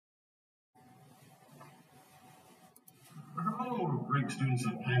students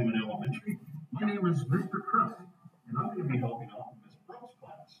at Pinewood Elementary. My name is Mr. Chris, and I'm going to be helping out in Miss Brooks'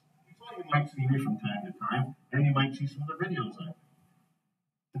 class. So you might see me from time to time, and you might see some of the videos I do.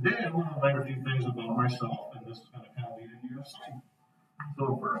 Today, I'm going to write a few things about myself, and this is going to kind of lead into your assignment.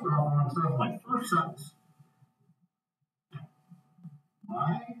 So first off, I'm going to start with my first sentence.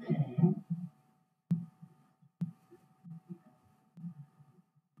 My name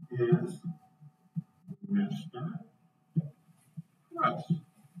is Mr. Chris.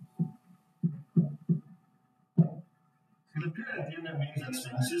 See, the period at the end that means that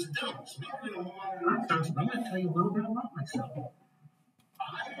sentence is done. So now we're going to move on to the next sentence, and I'm going to tell you a little bit about myself. I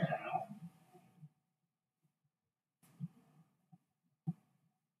have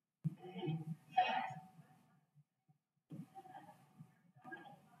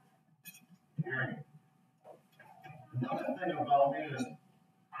hearing. Another thing about me is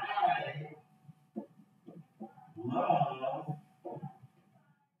I love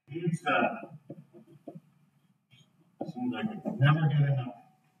pizza. Seems like I never get enough.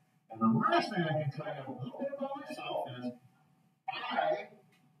 And the last thing I can tell you a little bit about myself is I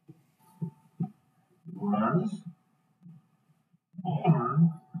was born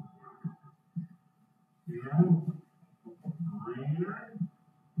in Greater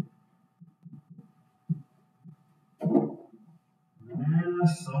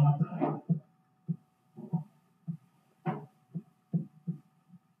Minnesota.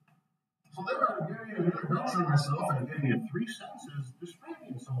 So there I'm giving you an introduction of myself and I'm giving you 3 sentences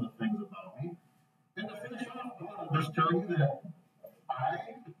describing some of the things about me. And to finish off, I want to just tell you that I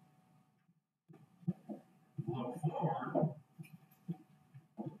look forward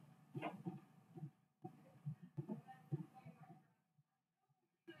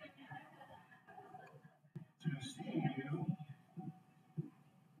to seeing you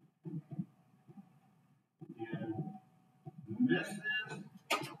in Mrs.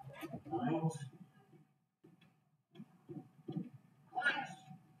 Brooks' class.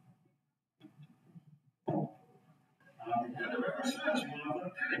 At the end of every sentence, you want to put a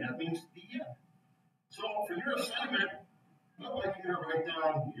period. That means the end. So for your assignment, I'd like you to write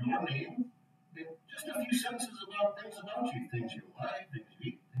down your name and just a few sentences about you, things you like, things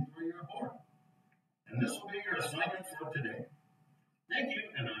you eat, things where you're born. And this will be your assignment.